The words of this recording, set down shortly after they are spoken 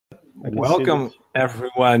Welcome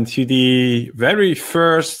everyone to the very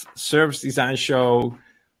first Service Design Show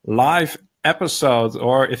live episode,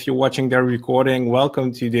 or if you're watching the recording,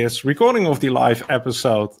 welcome to this recording of the live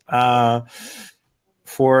episode.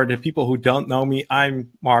 For the people who don't know me, I'm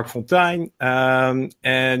Mark Fontijn,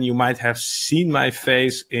 and you might have seen my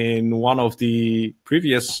face in one of the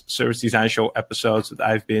previous Service Design Show episodes that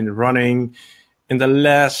I've been running in the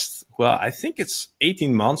last, well, I think it's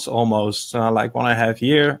 18 months almost, like 1.5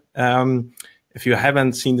 years. If you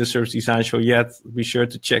haven't seen the Service Design Show yet, be sure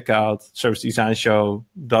to check out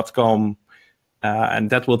servicedesignshow.com. And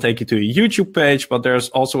that will take you to a YouTube page, but there's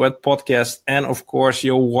also a podcast. And of course,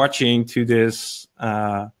 you're watching to this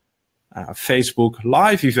Facebook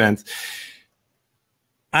live event.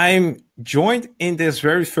 I'm joined in this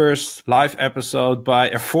very first live episode by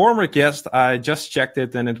a former guest. I just checked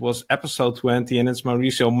it and it was episode 20, and it's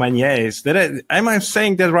Maurico Manhaes. Am I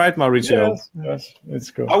saying that right, Mauricio? Yes,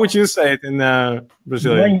 it's good. How would you say it in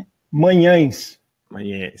Brazilian? Manhaes.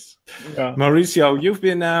 Yes. Yeah. Mauricio, you've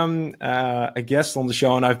been a guest on the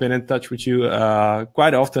show, and I've been in touch with you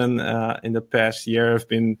quite often in the past year. I've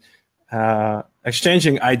been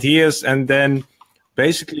exchanging ideas, and then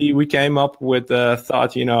basically we came up with the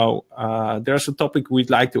thought, there's a topic we'd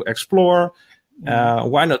like to explore.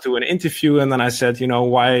 Why not do an interview? And then I said,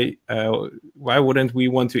 why wouldn't we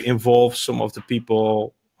want to involve some of the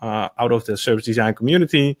people out of the service design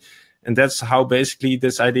community? And that's how basically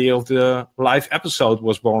this idea of the live episode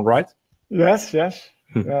was born, right? Yes.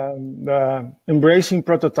 Embracing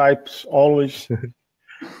prototypes always.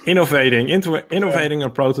 Innovating and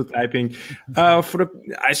prototyping.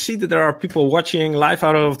 I see that there are people watching live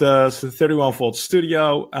out of the 31 volt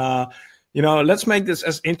studio. Let's make this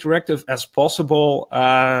as interactive as possible.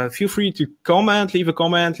 Feel free to leave a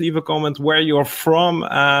comment where you're from.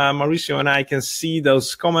 Mauricio and I can see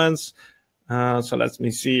those comments. So let me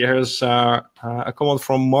see. Here's a comment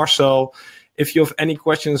from Marcel. If you have any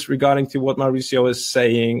questions regarding to what Mauricio is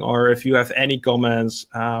saying, or if you have any comments,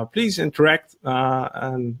 please interact.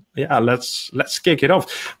 And yeah, let's kick it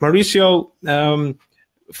off. Mauricio,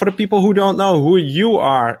 for the people who don't know who you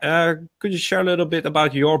are, could you share a little bit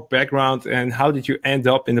about your background and how did you end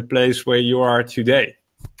up in the place where you are today?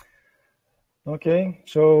 Okay,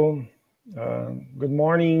 so good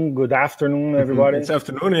morning, good afternoon, everybody. It's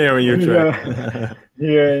afternoon here in Utrecht.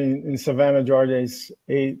 Here in Savannah, Georgia, it's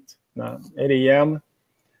 8 a.m.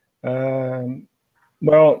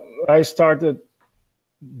 Well, I started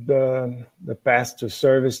the path to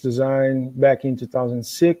service design back in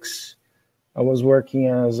 2006. I was working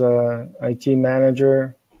as an IT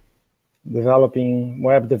manager, developing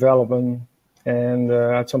web development, and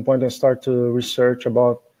at some point I started to research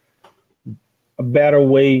about a better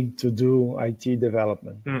way to do IT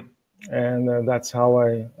development. And that's how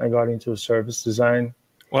I got into service design.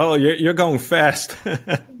 Well, you're going fast.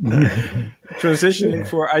 Transitioning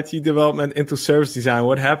for IT development into service design,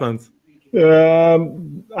 what happened?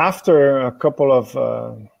 After a couple of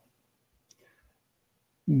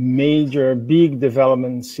major big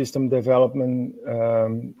development, system development,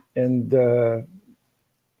 and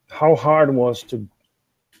how hard it was to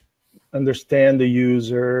understand the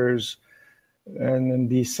users and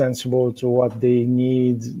be sensible to what they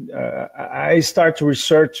need. I start to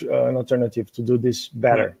research an alternative to do this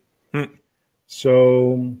better.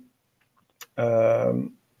 So,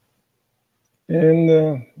 out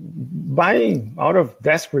of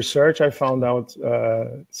desk research, I found out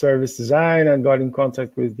service design and got in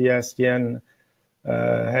contact with the SDN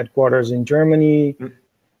headquarters in Germany.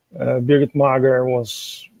 Birgit Mager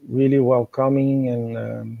was really welcoming,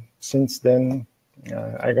 and since then,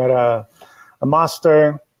 I got a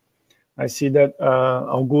master. I see that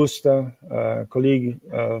Augusta, a colleague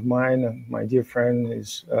of mine, my dear friend,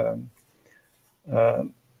 was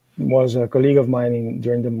a colleague of mine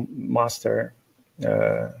during the master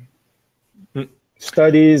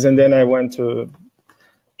studies, and then I went to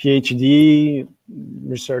PhD,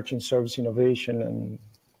 research in service innovation,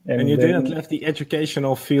 and you didn't leave the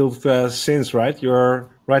educational field since, right? You're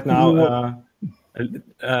right now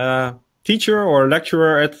a teacher or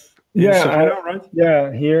lecturer at Savannah, right?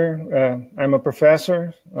 Yeah, here I'm a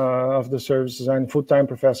professor of the service design, full-time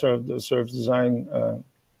professor of the service design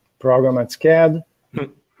program at SCAD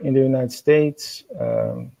in the United States,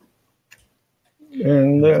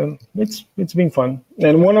 and it's been fun.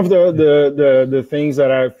 And one of the things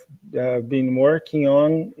that I've been working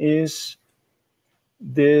on is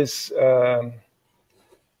this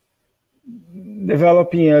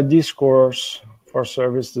developing a discourse for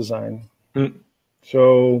service design.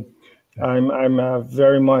 So I'm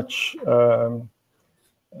very much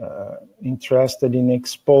interested in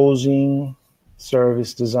exposing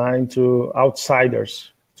service design to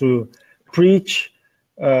outsiders, to preach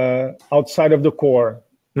outside of the core.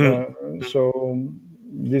 So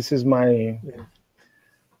this is my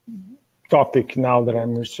topic now that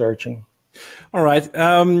I'm researching. All right.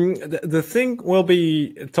 The thing we'll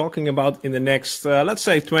be talking about in the next, let's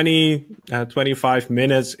say 25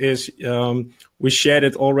 minutes is, we shared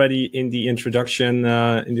it already in the introduction,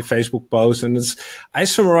 in the Facebook post. And I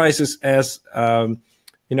summarize this as,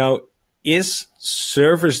 is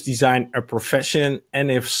service design a profession?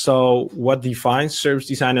 And if so, what defines service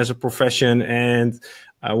design as a profession? And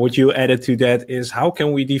what you added to that is, how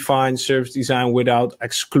can we define service design without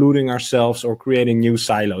excluding ourselves or creating new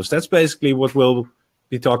silos? That's basically what we'll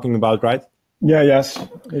be talking about, right? Yeah, yes,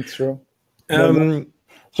 it's true.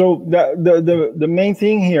 So the main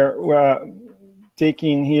thing here,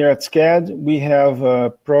 taking here at SCAD, we have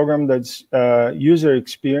a program that's user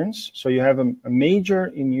experience. So you have a major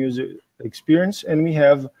in user experience, and we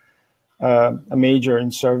have a major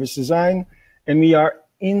in service design, and we are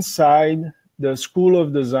inside the School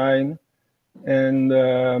of Design and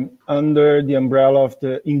under the umbrella of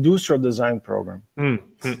the Industrial Design Program.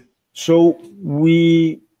 So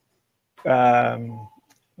we,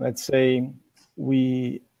 let's say,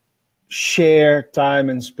 we share time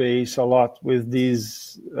and space a lot with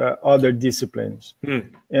these other disciplines.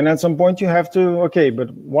 And at some point you have to, okay,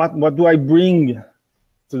 but what do I bring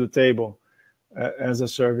to the table as a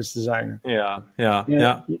service designer? Yeah.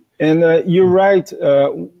 And you're right.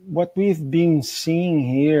 What we've been seeing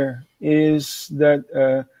here is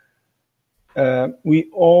that we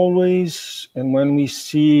always, and when we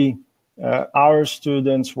see our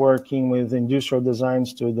students working with industrial design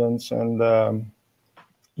students and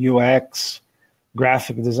UX,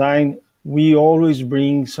 graphic design, we always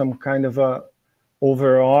bring some kind of a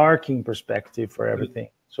overarching perspective for everything.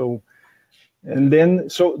 So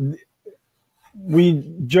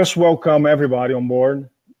we just welcome everybody on board.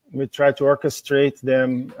 We try to orchestrate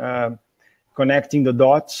them, connecting the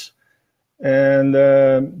dots. And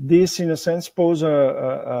this, in a sense, poses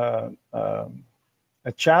a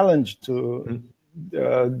challenge to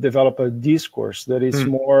develop a discourse that is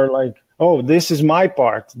more like, oh, this is my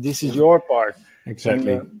part, this is your part.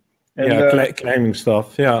 Exactly. And claiming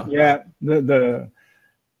stuff. Yeah.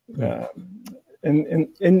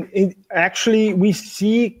 And actually, we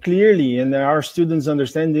see clearly, and our students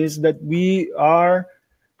understand this, that we are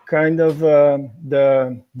kind of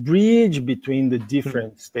the bridge between the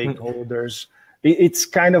different stakeholders. It's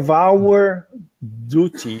kind of our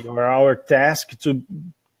duty or our task to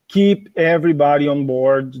keep everybody on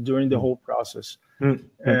board during the whole process.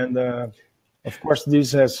 And of course,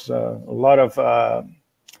 this has a lot of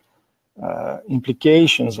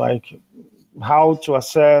implications, like how to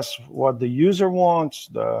assess what the user wants,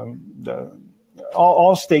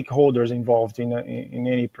 all stakeholders involved in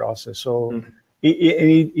any process. So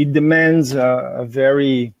it demands a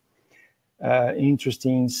very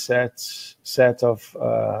interesting set of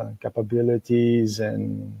capabilities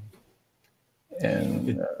and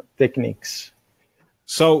techniques.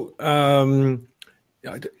 So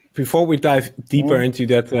before we dive deeper into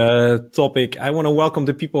that topic, I want to welcome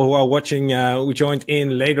the people who are watching, who joined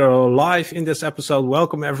in later live in this episode.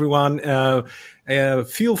 Welcome, everyone.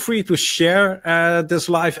 Feel free to share this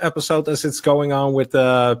live episode as it's going on with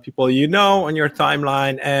people you know on your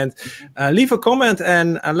timeline, and leave a comment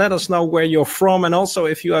and let us know where you're from. And also,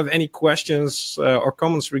 if you have any questions or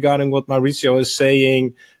comments regarding what Mauricio is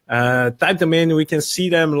saying, type them in. We can see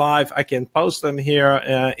them live. I can post them here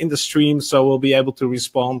in the stream, so we'll be able to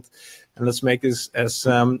respond. And let's make this as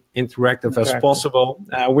interactive as possible.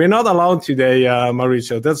 We're not alone today,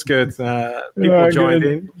 Mauricio. That's good. People joined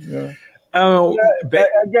in. Yeah.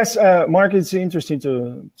 I guess, Mark, it's interesting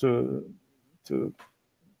to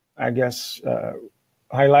I guess,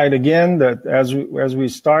 highlight again that as we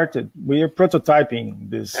started, we are prototyping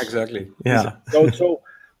this. Exactly. Yeah. So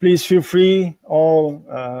please feel free, all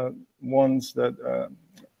ones that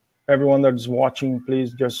everyone that's watching,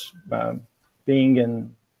 please just ping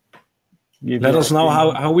and let us know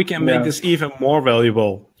how we can make this even more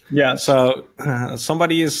valuable. Yeah. So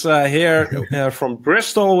somebody is here from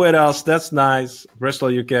Bristol with us. That's nice. Bristol,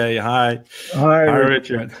 UK. Hi,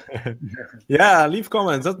 Richard. Yeah, leave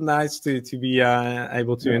comments. That's nice to be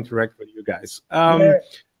able to interact with you guys.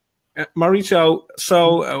 Mauricio,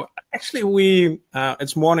 so actually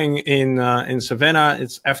it's morning in Savannah.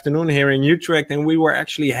 It's afternoon here in Utrecht, and we were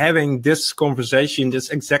actually having this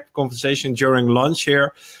exact conversation during lunch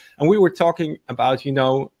here. And we were talking about,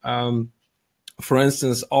 for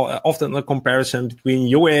instance, often a comparison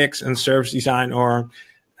between UX and service design, or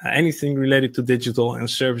anything related to digital and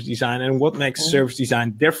service design, and what makes service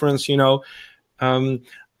design different.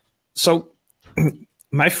 So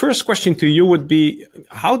my first question to you would be,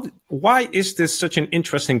 why is this such an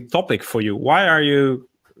interesting topic for you? Why are you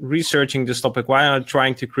researching this topic? Why are you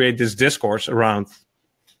trying to create this discourse around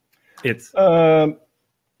it?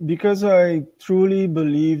 Because I truly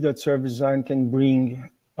believe that service design can bring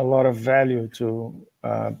a lot of value to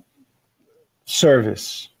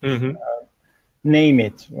service. Name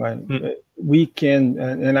it, right? We can,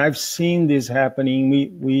 and I've seen this happening.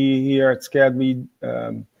 We here at SCAD,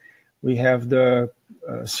 we have the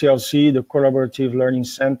CLC, the Collaborative Learning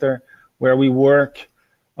Center, where we work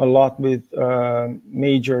a lot with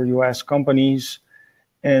major US companies,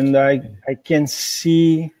 and I can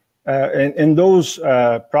see, and those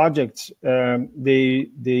projects,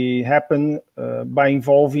 they happen by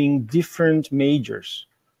involving different majors.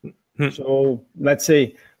 So let's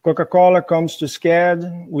say Coca-Cola comes to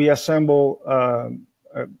SCAD, we assemble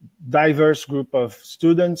a diverse group of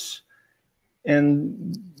students,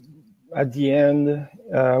 and at the end,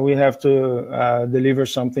 we have to deliver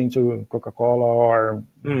something to Coca-Cola or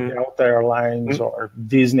Delta Airlines or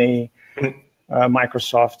Disney,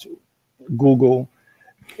 Microsoft, Google.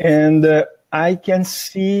 And I can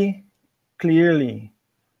see clearly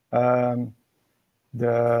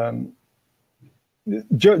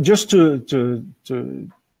just to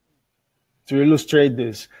illustrate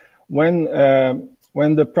this, when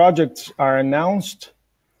the projects are announced,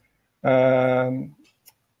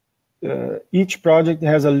 each project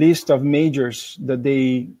has a list of majors that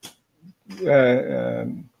they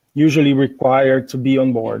usually require to be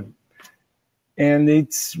on board. And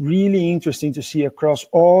it's really interesting to see across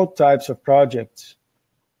all types of projects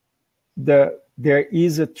that there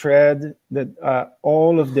is a thread that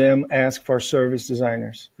all of them ask for service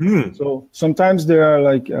designers. So sometimes there are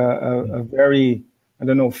like a very, I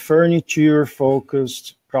don't know,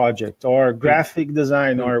 furniture-focused project or graphic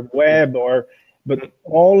design or web, but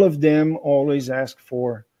all of them always ask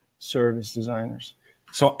for service designers.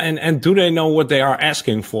 So, and do they know what they are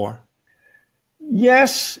asking for?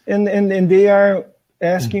 Yes, and they are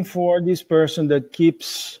asking for this person that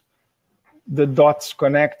keeps the dots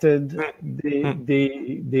connected. They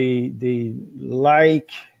like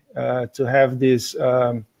to have this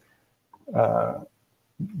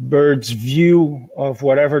bird's view of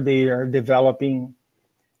whatever they are developing.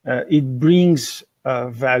 It brings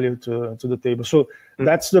value to the table. So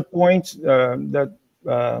that's the point that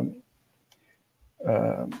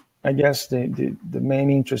I guess the main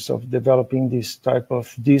interest of developing this type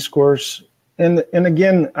of discourse. And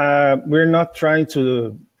again, we're not trying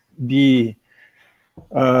to be,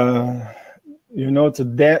 to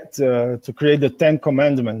create the 10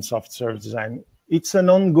 commandments of service design. It's an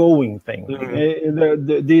ongoing thing.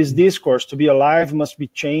 This discourse, to be alive, must be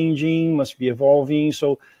changing, must be evolving.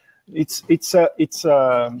 So it's a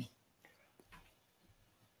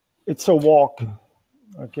walk.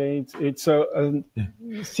 Okay, it's a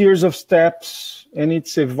series of steps, and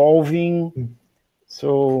it's evolving.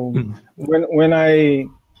 So when I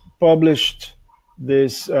published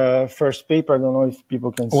this first paper, I don't know if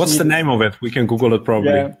people can see. What's the name of it? We can Google it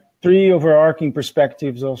probably. Yeah, 3 overarching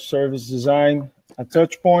perspectives of service design, a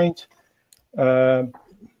touch point.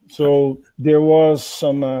 So there was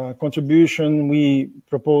some contribution. We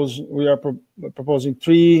are proposing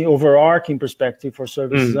 3 overarching perspectives for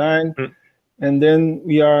service design. And then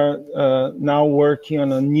we are now working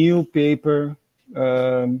on a new paper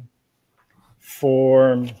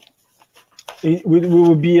it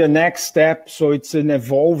will be a next step. So it's an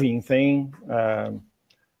evolving thing.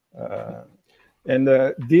 And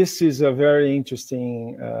this is a very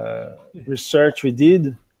interesting research we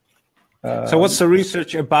did. So what's the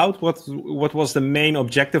research about? What was the main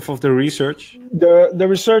objective of the research? The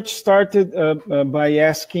research started by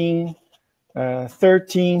asking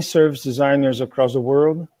 13 service designers across the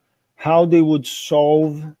world how they would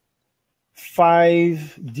solve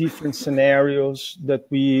 5 different scenarios that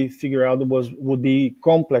we figure out would be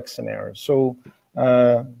complex scenarios. So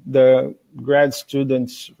the grad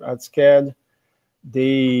students at SCAD,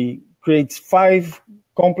 they create 5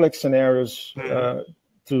 complex scenarios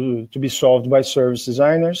to be solved by service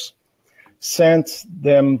designers, sent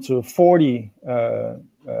them to 40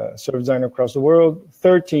 service designers across the world.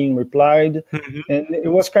 13 replied, and it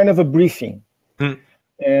was kind of a briefing.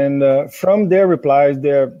 And from their replies,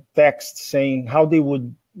 their text saying how they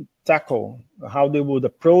would tackle, how they would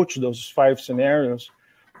approach those 5 scenarios,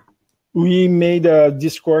 we made a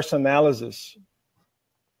discourse analysis.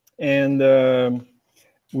 And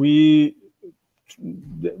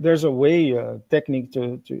there's a way, a technique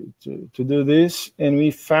to do this, and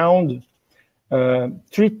we found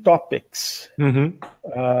 3 topics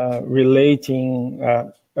relating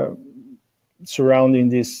surrounding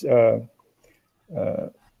this, the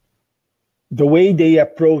way they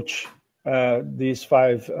approach these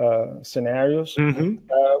 5 scenarios.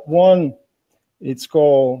 One, it's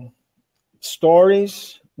called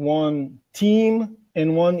stories, one team,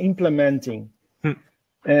 and one implementing.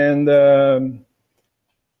 And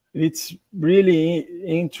it's really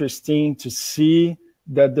interesting to see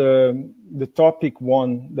that the topic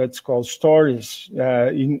 1, that's called stories,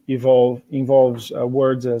 involves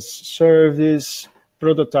words as service,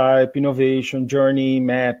 prototype, innovation, journey,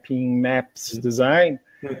 mapping, maps, design,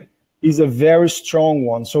 is a very strong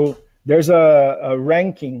one. So there's a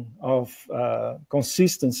ranking of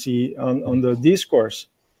consistency on the discourse.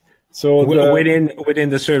 So within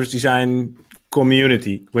the service design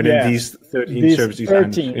community, within these 13 service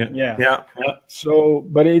designers. Yeah. So,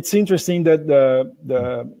 but it's interesting that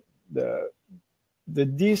the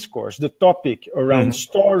discourse, the topic around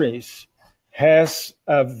stories, has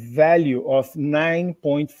a value of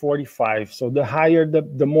 9.45. So the higher,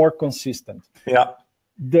 the more consistent. Yeah.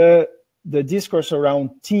 The discourse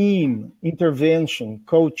around team, intervention,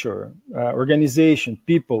 culture, organization,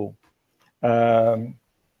 people,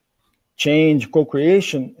 change,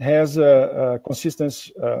 co-creation has a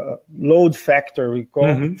consistent load factor we call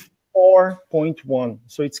 4.1.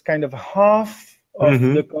 So it's kind of half of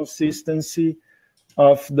the consistency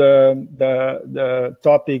of the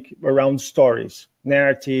topic around stories,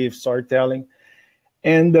 narrative, storytelling.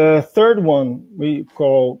 And the third one we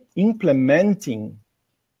call implementing.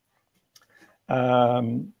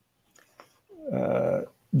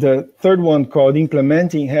 The third one called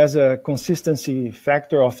implementing has a consistency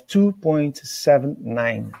factor of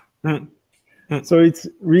 2.79. So it's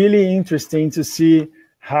really interesting to see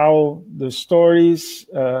how the stories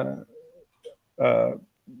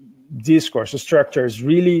discourse structure is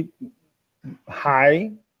really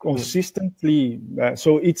high, consistently.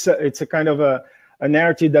 So it's a kind of a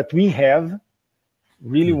narrative that we have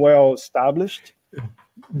really well established.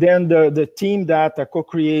 Then the team data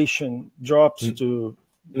co-creation drops to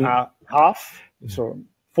half, so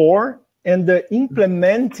 4, and the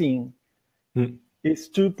implementing is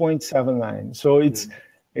 2.79. So it's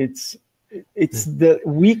the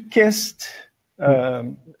weakest.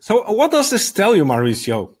 So what does this tell you,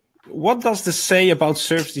 Mauricio? What does this say about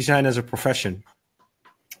service design as a profession?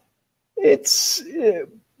 It's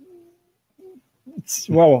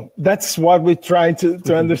well, that's what we try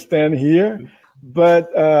to understand here. But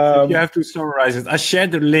you have to summarize it. I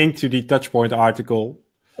shared the link to the Touchpoint article.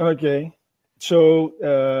 Okay, so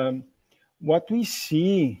what we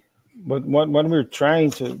see, but what we're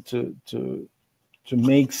trying to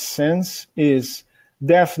make sense is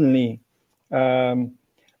definitely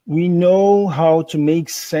we know how to make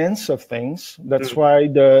sense of things. That's why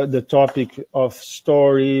the topic of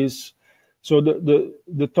stories. So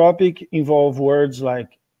the topic involve words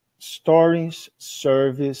like stories,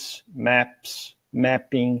 service, maps,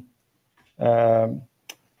 mapping,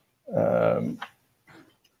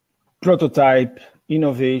 prototype,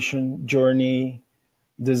 innovation, journey,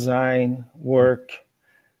 design, work.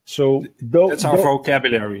 So that's our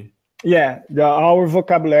vocabulary. Yeah, our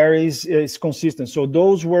vocabulary is consistent. So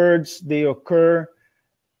those words, they occur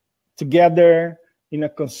together in a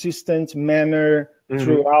consistent manner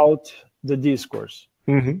throughout the discourse.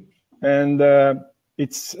 And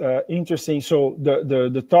it's interesting. So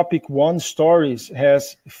the topic 1, stories,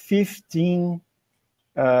 has 15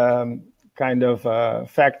 kind of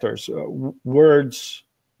factors, words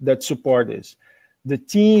that support this. The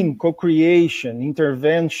team, co-creation,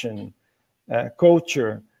 intervention,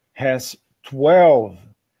 culture has 12,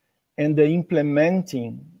 and the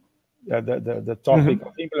implementing, the topic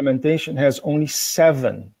of implementation has only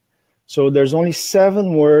 7. So there's only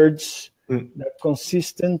 7 words that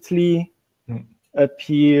consistently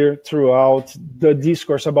appear throughout the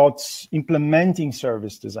discourse about implementing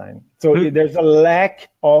service design. So there's a lack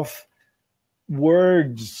of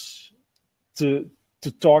words to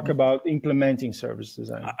talk about implementing service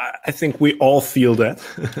design. I think we all feel that.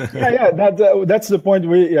 That's the point.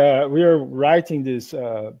 We are writing this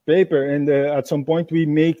paper, and at some point we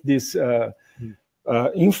make this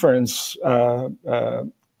inference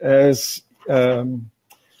as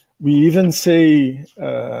we even say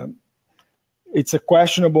it's a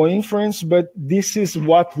questionable inference, but this is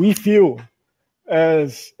what we feel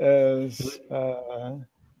as this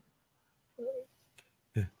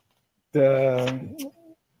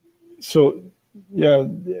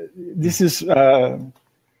is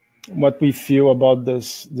what we feel about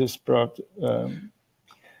this product.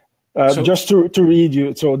 Just to read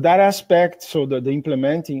you, so that aspect, so the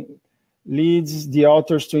implementing, leads the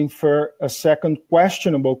authors to infer a second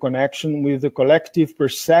questionable connection with the collective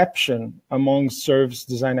perception among service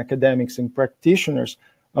design academics and practitioners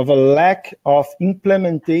of a lack of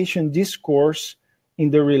implementation discourse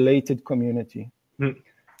in the related community.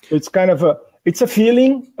 It's kind of a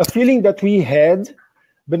feeling that we had,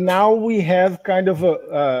 but now we have kind of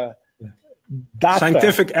a data,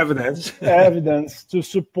 scientific evidence to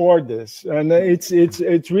support this, and it's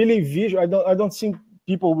really visual. I don't think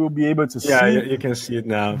people will be able to see. Yeah, you can see it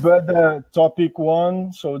now. But topic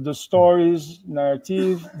 1, so the stories,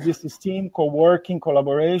 narrative, this is team, co-working,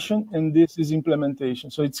 collaboration, and this is implementation.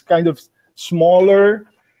 So it's kind of smaller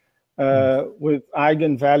with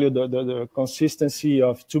eigenvalue, the consistency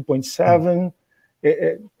of 2.7.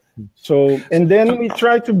 So, and then we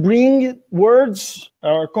try to bring words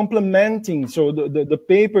or complementing. So the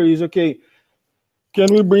paper is, okay,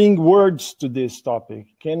 can we bring words to this topic?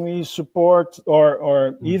 Can we support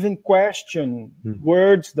or even question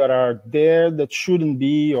words that are there that shouldn't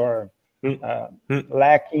be or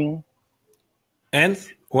lacking? And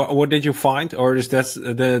what did you find? Or is that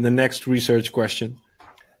the next research question?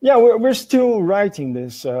 Yeah, we're still writing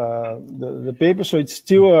this, the paper, so it's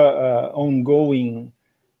still ongoing.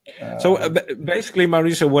 So basically,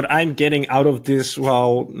 Mauricio, what I'm getting out of this,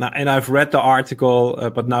 well, and I've read the article,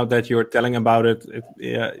 but now that you're telling about it,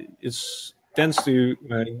 it tends to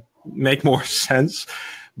make more sense.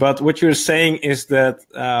 But what you're saying is that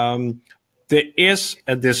there is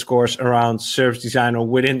a discourse around service design or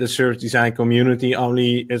within the service design community,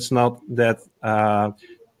 only it's not that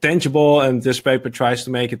tangible, and this paper tries to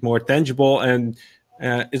make it more tangible, and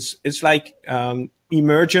it's like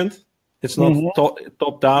emergent. It's not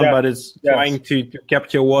top down, but it's trying to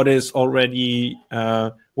capture what is already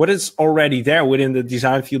there within the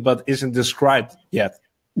design field, but isn't described yet.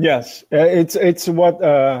 Yes, it's what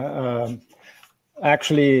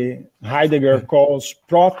actually Heidegger calls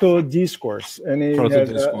proto-discourse, and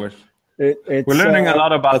proto-discourse. We're learning a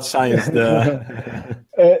lot about science.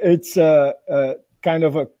 It's kind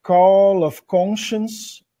of a call of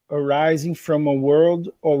conscience arising from a world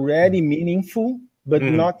already meaningful, but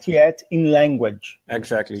not yet in language.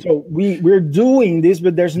 Exactly. So we're doing this,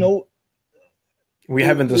 but there's no. We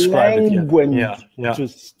haven't described it yet. Yeah.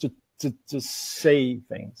 To say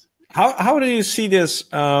things. How do you see this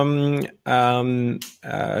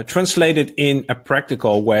translated in a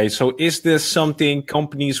practical way? So is this something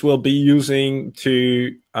companies will be using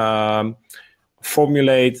to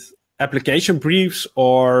formulate application briefs,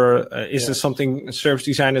 or is this something service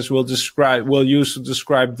designers will use to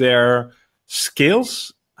describe their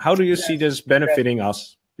skills? How do you see this benefiting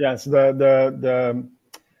us? Yes, the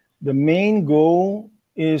main goal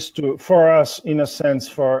is for us, in a sense,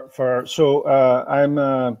 so I'm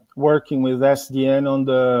working with SDN on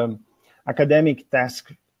the academic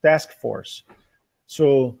task force.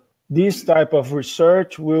 So this type of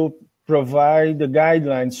research will provide the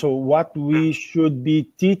guidelines. So what we should be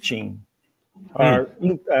teaching, or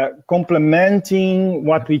complementing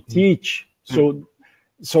what we teach.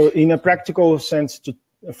 So in a practical sense,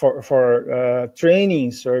 for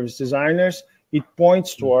training service designers, it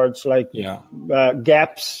points towards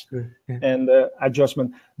gaps and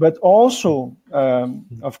adjustment. But also,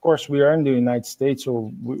 of course, we are in the United States,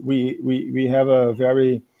 so we have a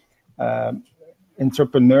very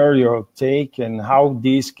entrepreneurial take and how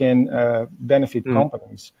this can benefit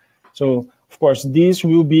companies. So, of course, this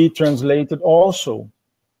will be translated also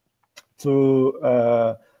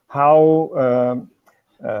to how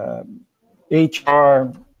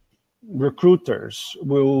HR recruiters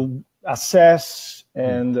will assess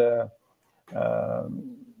and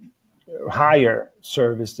hire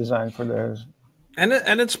service design for theirs. And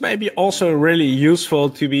it's maybe also really useful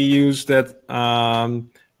to be used that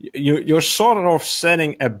you're sort of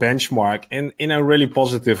setting a benchmark in a really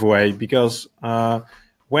positive way, because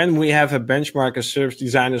when we have a benchmark as service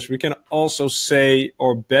designers, we can also say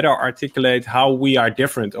or better articulate how we are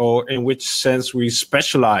different or in which sense we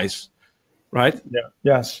specialize, right? Yeah.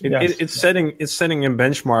 Yes. It's setting a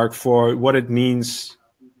benchmark for what it means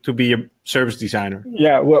to be a service designer.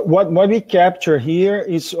 Yeah. What we capture here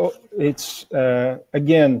is it's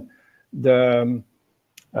again the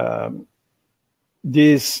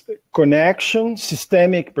this connection,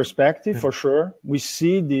 systemic perspective, for sure. We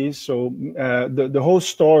see this. So the whole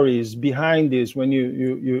story is behind this. When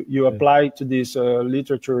you apply to this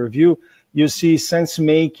literature review, you see sense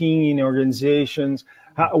making in organizations.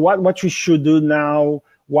 What we should do now?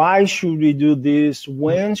 Why should we do this?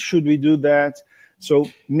 When should we do that? So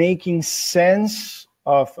making sense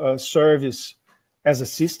of a service as a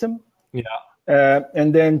system. Yeah.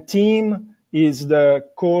 And then team is the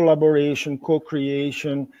collaboration,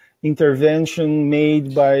 co-creation, intervention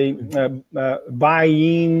made by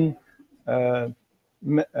buy-in.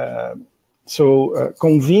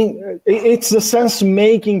 It's the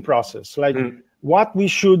sense-making process. Like what we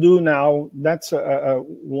should do now. That's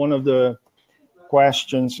one of the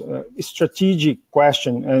questions, strategic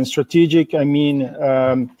question. And strategic, I mean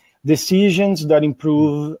decisions that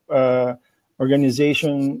improve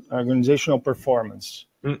organizational performance.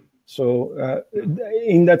 So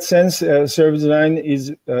in that sense, service design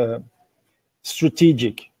is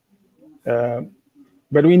strategic.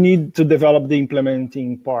 But we need to develop the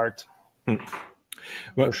implementing part.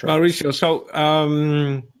 Well, sure. Mauricio, so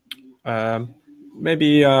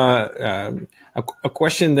maybe a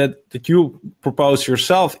question that you propose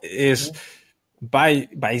yourself is by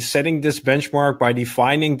setting this benchmark, by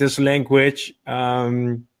defining this language,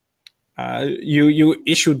 you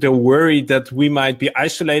issued the worry that we might be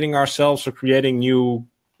isolating ourselves or creating new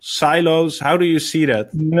silos. How do you see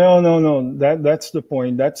that? No. That's the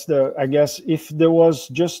point. That's I guess if there was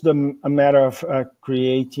just a matter of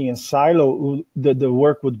creating a silo, the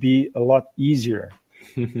work would be a lot easier.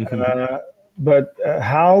 But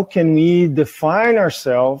how can we define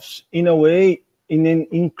ourselves in an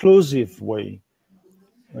inclusive way?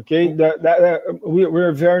 Okay,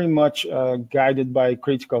 we're very much guided by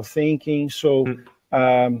critical thinking. So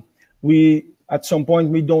we at some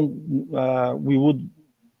point we would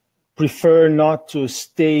prefer not to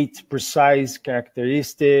state precise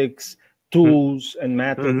characteristics, tools, and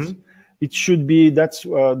methods. It should be that's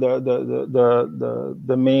the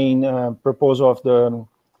main proposal of the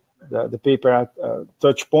paper at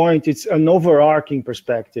Touch Point. It's an overarching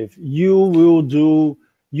perspective. You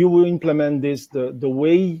will implement this the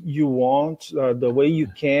way you want, the way you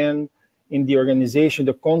can in the organization,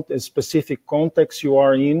 the specific context you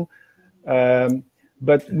are in.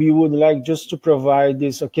 But we would like just to provide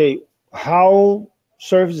this, how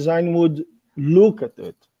service design would look at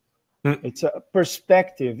it. It's a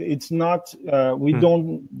perspective. It's not, we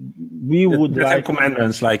would the like... Ten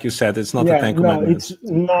Commandments, like you said, it's not the Ten Commandments. No,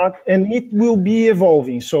 it's not, and it will be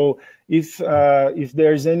evolving. So if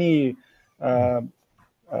there's any...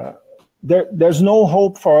 there's no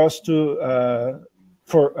hope for us to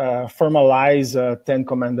formalize Ten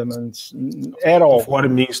Commandments at all. Of what it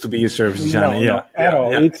means to be a service designer, at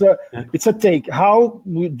all. It's a take. How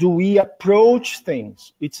do we approach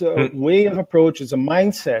things? It's a way of approach. It's a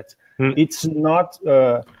mindset. It's not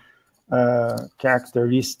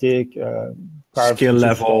characteristic, skill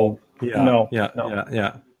level. No.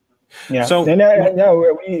 So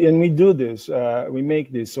we do this. We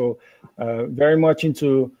make this so very much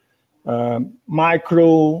into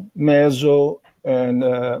micro, meso, and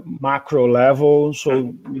macro level.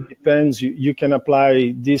 So it depends. You can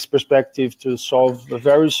apply this perspective to solve a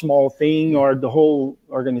very small thing or the whole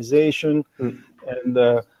organization,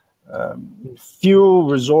 and few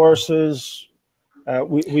resources.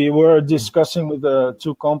 We were discussing with the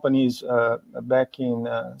two companies back in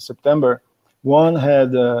September. One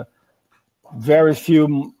had very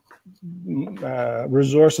few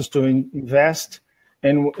resources to invest,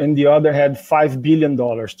 and the other had $5 billion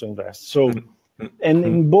to invest. So, and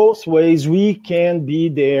in both ways, we can be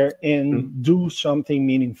there and do something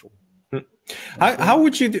meaningful. How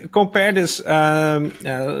would you compare this,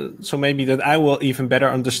 so maybe that I will even better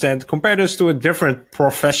understand, compare this to a different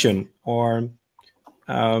profession, or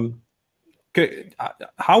how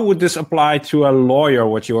would this apply to a lawyer,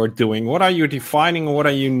 what you are doing? What are you defining and what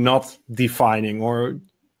are you not defining? Or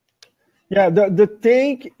the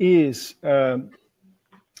take is to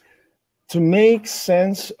make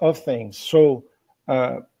sense of things. So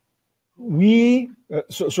so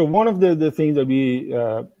one of the things that we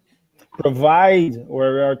provide,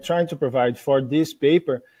 or we are trying to provide for this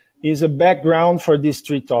paper, is a background for these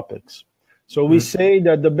three topics. So we say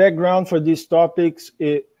that the background for these topics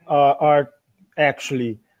are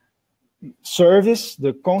actually service,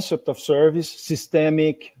 the concept of service,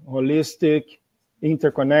 systemic, holistic,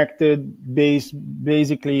 interconnected, based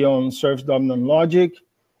basically on service dominant logic,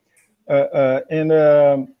 and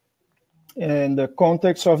the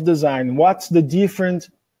context of design. What's the difference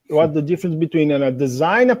between a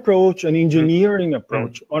design approach, an engineering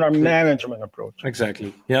approach, or a management approach?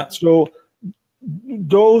 Exactly. Yeah. So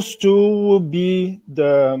those two will be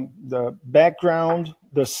the background,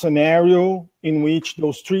 the scenario in which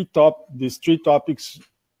these three topics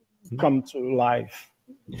come to life.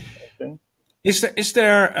 Okay? Is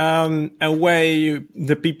there a way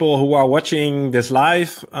the people who are watching this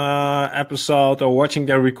live episode or watching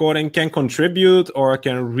the recording can contribute or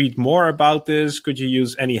can read more about this? Could you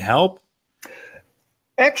use any help?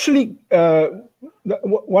 Actually,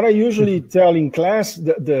 what I usually tell in class,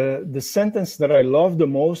 the sentence that I love the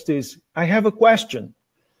most is, I have a question.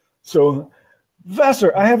 So,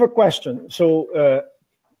 Vassar, I have a question. So,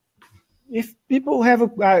 if people have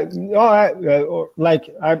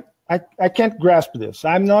I can't grasp this,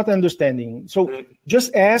 I'm not understanding. So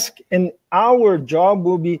just ask, and our job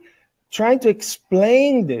will be trying to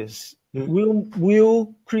explain this.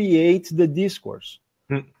 We'll create the discourse.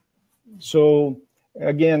 So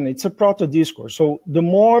again, it's a proto discourse. So the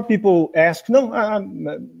more people ask,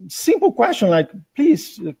 simple question like,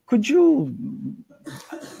 please, could you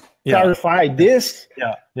clarify this?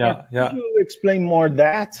 Could you explain more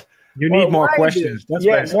that? You need more questions.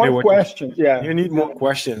 That's more questions. You need more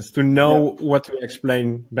questions to know what to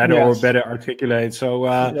explain better or better articulate. So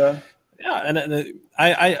and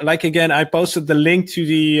I like, again, I posted the link to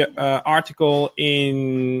the article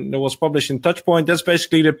that was published in Touchpoint. That's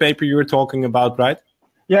basically the paper you were talking about, right?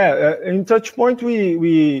 Yeah, in Touchpoint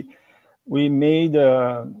we made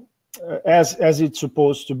as it's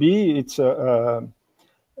supposed to be. It's a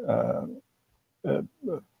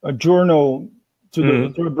journal to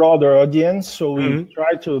a broader audience. So we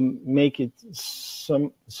try to make it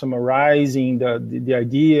summarizing the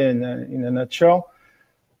idea in a nutshell.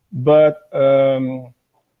 But I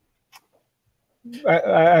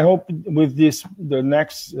hope with the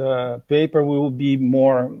next paper, we will be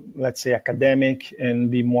more, let's say, academic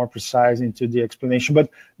and be more precise into the explanation. But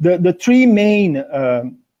the three main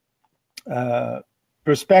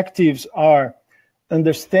perspectives are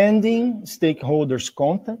understanding stakeholders'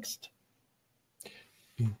 context.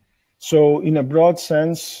 So in a broad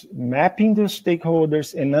sense, mapping the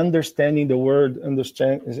stakeholders and understanding the word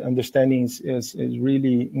understanding is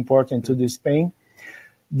really important to this thing.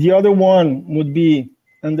 The other one would be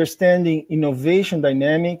understanding innovation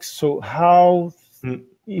dynamics. So how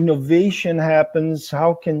innovation happens,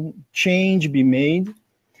 how can change be made?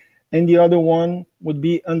 And the other one would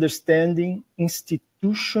be understanding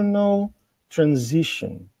institutional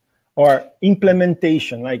transition or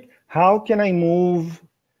implementation. Like, how can I move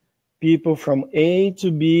people from A to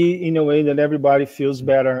B in a way that everybody feels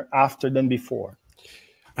better after than before?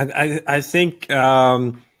 I think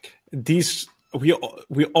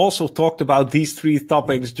we also talked about these three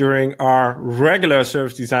topics during our regular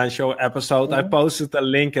service design show episode. I posted a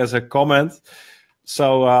link as a comment.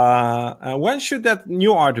 So when should that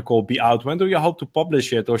new article be out? When do you hope to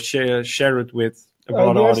publish it or share it with a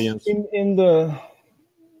broad audience? In the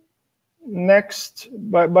next,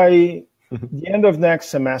 by the end of next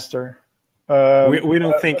semester. We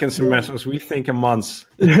don't think in semesters, we think in months.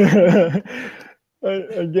 I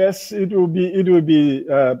guess it will be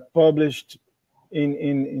published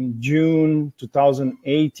in June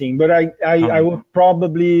 2018. But I will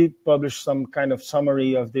probably publish some kind of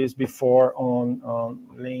summary of this before on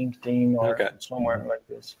LinkedIn or somewhere like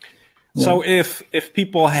this. So if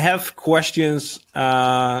people have questions,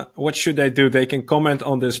 what should they do? They can comment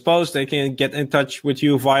on this post. They can get in touch with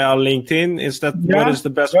you via LinkedIn. Is that what is the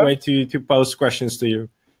best way to post questions to you?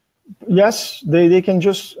 Yes, they can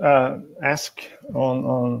just ask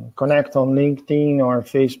on connect on LinkedIn or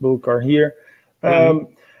Facebook or here. I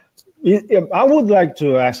would like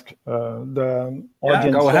to ask the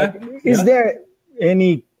audience. Go ahead. Is there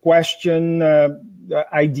any question,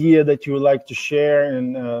 idea that you would like to share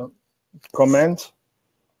and comment?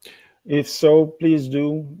 If so, please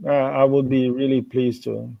do. I would be really pleased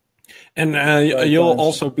to. And you'll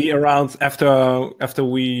also be around after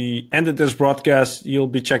we ended this broadcast. You'll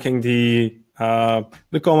be checking the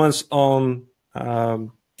comments on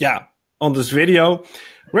on this video.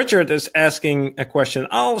 Richard is asking a question.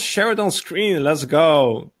 I'll share it on screen. Let's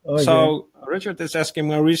go. Okay. So Richard is asking,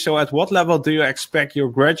 Mauricio, at what level do you expect your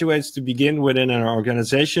graduates to begin within an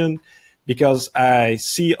organization? Because I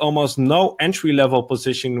see almost no entry-level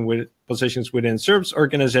positions within service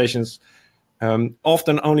organizations.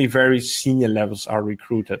 Often only very senior levels are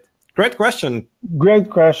recruited. Great question. Great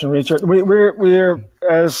question, Richard. We're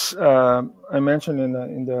as I mentioned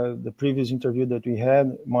in the previous interview that we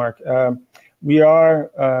had, Mark, we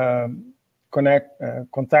are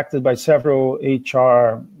contacted by several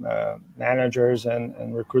HR managers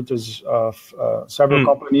and recruiters of several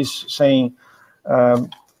companies saying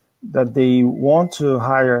that they want to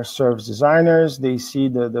hire service designers. They see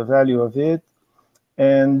the value of it.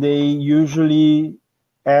 And they usually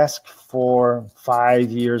ask for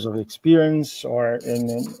 5 years of experience,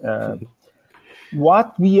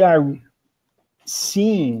 what we are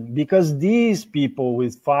seeing, because these people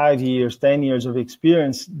with 5 years, 10 years of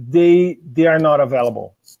experience, they are not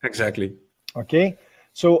available. Exactly. Okay.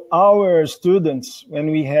 So our students,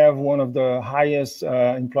 when we have one of the highest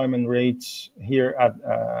employment rates here at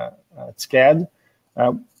SCAD,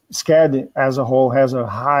 SCAD as a whole has a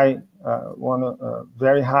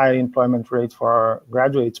very high employment rate for our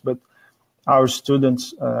graduates, but our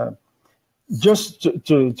students, just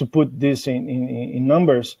to put this in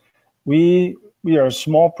numbers, we are a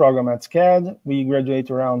small program at SCAD. We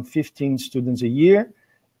graduate around 15 students a year,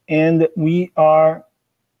 and we are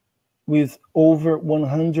with over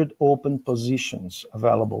 100 open positions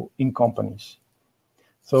available in companies.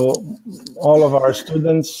 So all of our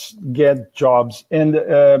students get jobs, and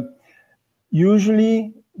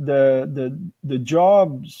usually the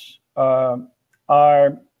jobs are,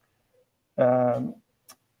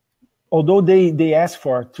 although they ask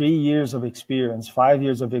for 3 years of experience, 5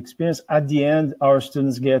 years of experience, at the end our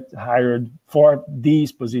students get hired for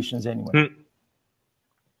these positions anyway.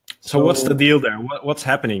 So what's the deal there? What's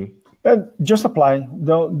happening? Just apply.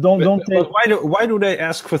 Don't take. But why do they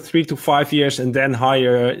ask for 3 to 5 years and then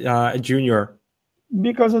hire a junior?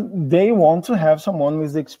 Because they want to have someone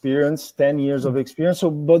with experience, 10 years of experience. So,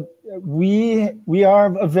 but we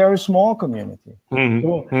are a very small community.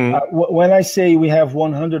 So, when I say we have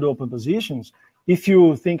 100 open positions, if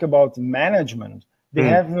you think about management, they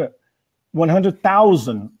have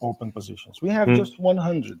 100,000 open positions. We have just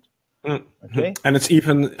 100. Okay, and it's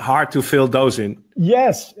even hard to fill those in.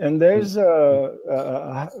 Yes, and there's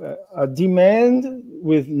a demand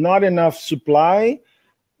with not enough supply.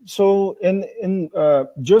 So, and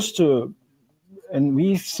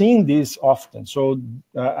we've seen this often. So,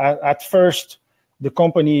 at first, the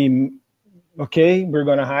company, okay, we're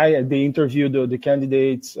going to hire. They interview the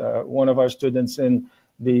candidates, one of our students, and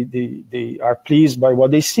they are pleased by what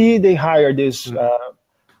they see. They hire this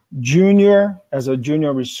junior as a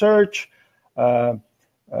junior researcher, and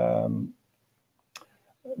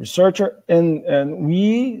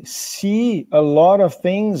we see a lot of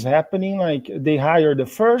things happening. Like they hire the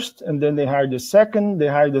first, and then they hire the second, they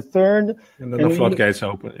hire the third, and then the floodgates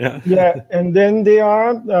open. Yeah, and then they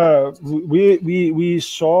are. We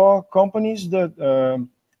saw companies that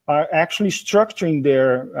are actually structuring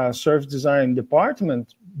their service design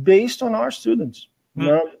department based on our students,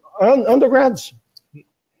 undergrads.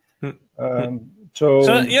 So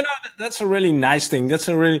that's a really nice thing.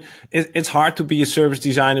 It's hard to be a service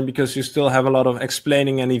designer because you still have a lot of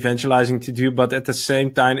explaining and evangelizing to do, but at the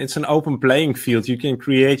same time it's an open playing field. You can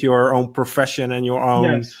create your own profession and your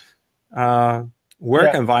own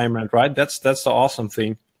work environment, right? That's the awesome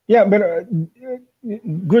thing. Yeah, but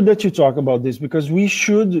good that you talk about this, because we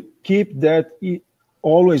should keep that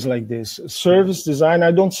always like this. Service design,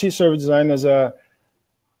 I don't see service design as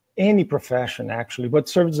any profession actually, but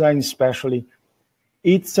service design especially,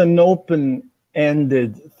 it's an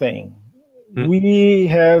open-ended thing. We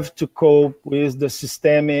have to cope with the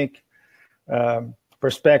systemic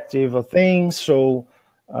perspective of things. So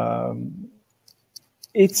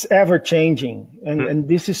it's ever changing. And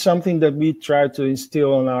this is something that we try to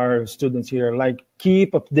instill on our students here, like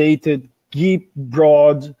keep updated, keep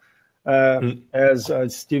broad, as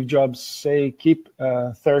Steve Jobs say, keep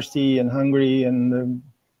thirsty and hungry,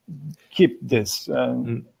 keep this.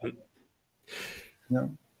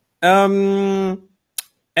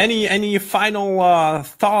 Any final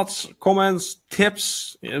thoughts, comments,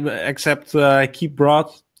 tips, except keep broad?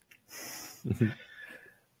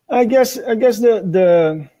 I guess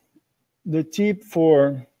the tip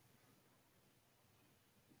for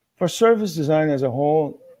service design as a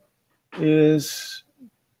whole is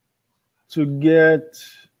to get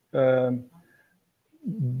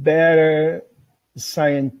better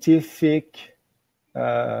scientific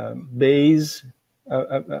base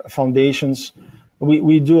foundations.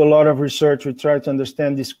 We do a lot of research. We try to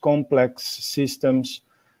understand these complex systems.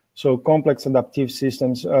 So complex adaptive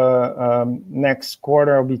systems. Next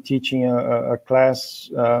quarter, I'll be teaching a class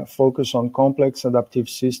focused on complex adaptive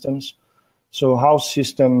systems. So how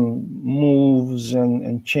system moves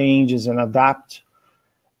and changes and adapt.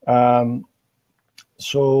 And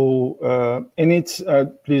it's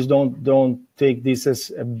please don't take this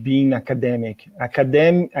as being academic.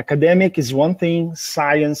 Academic is one thing,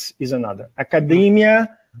 science is another.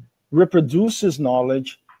 Academia reproduces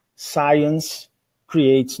knowledge, science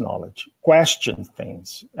creates knowledge, questions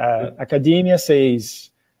things. Academia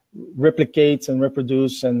says replicates and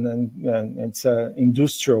reproduce, and it's an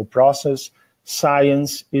industrial process.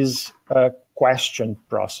 Science is a question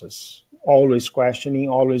process, always questioning,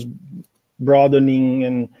 always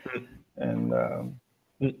broadening, and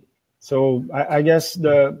so I guess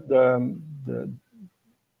the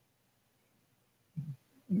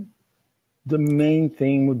main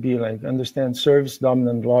thing would be like understand service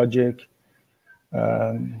dominant logic,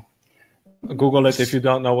 Google it if you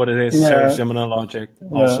don't know what it is. Service dominant logic.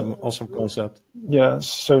 Awesome concept. Yeah,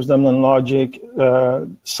 service dominant logic,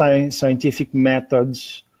 scientific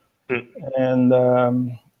methods,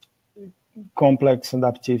 and complex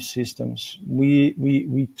adaptive systems.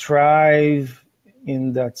 We thrive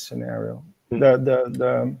in that scenario.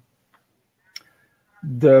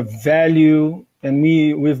 The value, and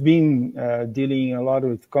we've been dealing a lot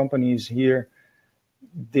with companies here.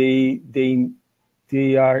 They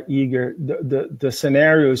are eager. The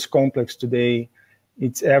scenario is complex today.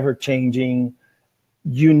 It's ever changing.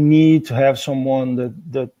 You need to have someone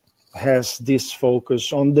that has this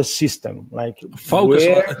focus on the system, like focus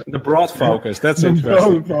on the broad focus. That's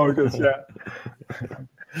interesting. Broad focus,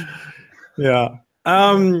 yeah.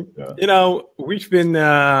 You know, we've been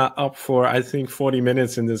up for, I think, 40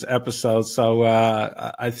 minutes in this episode. So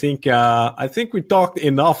I think we talked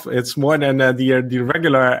enough. It's more than the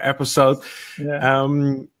regular episode. Yeah.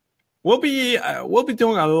 We'll be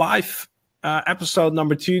doing a live episode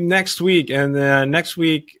number 2 next week, and next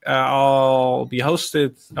week I'll be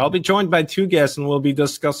joined by 2 guests, and we'll be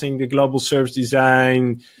discussing the Global Service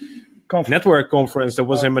Design Network Conference that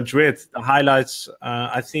was in Madrid. The highlights,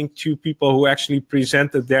 I think 2 people who actually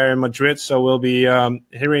presented there in Madrid, so we'll be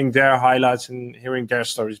hearing their highlights and hearing their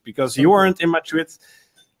stories, because you weren't in Madrid,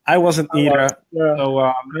 I wasn't either. So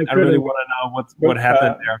I really want to know what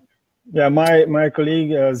happened there. Yeah, my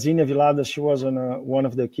colleague Zina Vilada, she was on one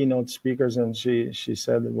of the keynote speakers, and she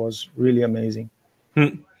said it was really amazing.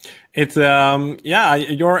 It's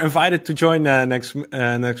you're invited to join next week,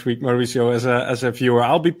 Mauricio, as a viewer.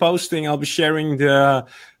 I'll be sharing the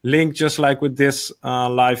link, just like with this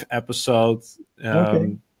live episode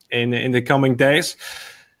in the coming days.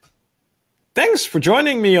 Thanks for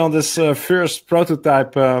joining me on this first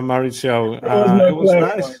prototype, Mauricio. It was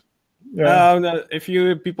nice. Yeah. If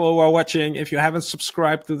you people who are watching, if you haven't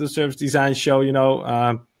subscribed to the Service Design Show,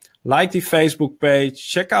 like the Facebook page,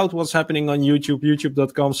 check out what's happening on YouTube,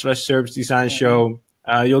 youtube.com/Service Design Show.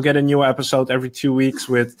 You'll get a new episode every 2 weeks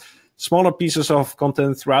with smaller pieces of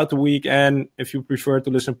content throughout the week. And if you prefer to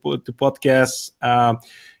listen to podcasts,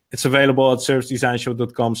 it's available at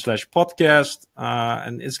servicedesignshow.com/podcast.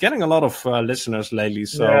 And it's getting a lot of listeners lately.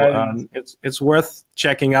 So it's worth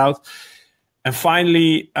checking out. And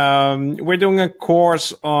finally, we're doing a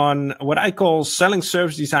course on what I call selling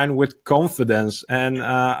service design with confidence. And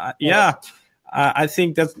I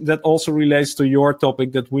think that also relates to your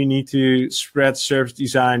topic, that we need to spread service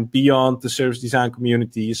design beyond the service design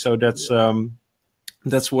community. So that's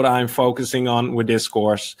what I'm focusing on with this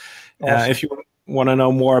course. Awesome. If you want to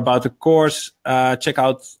know more about the course, check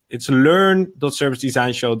out, it's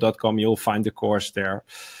learn.servicedesignshow.com. You'll find the course there.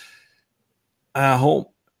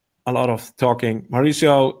 A lot of talking.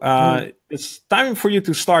 Mauricio, it's time for you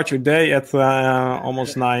to start your day at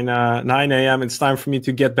almost 9 a.m. It's time for me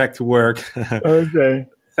to get back to work. Okay.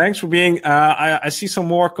 Thanks for being. I see some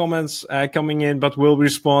more comments coming in, but we'll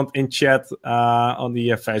respond in chat on the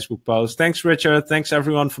Facebook post. Thanks, Richard. Thanks,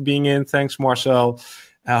 everyone, for being in. Thanks, Marcel.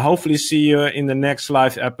 Hopefully see you in the next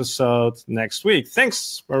live episode next week.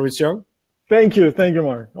 Thanks, Mauricio. Thank you,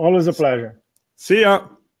 Mark. Always a pleasure. See ya.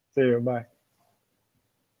 See you. Bye.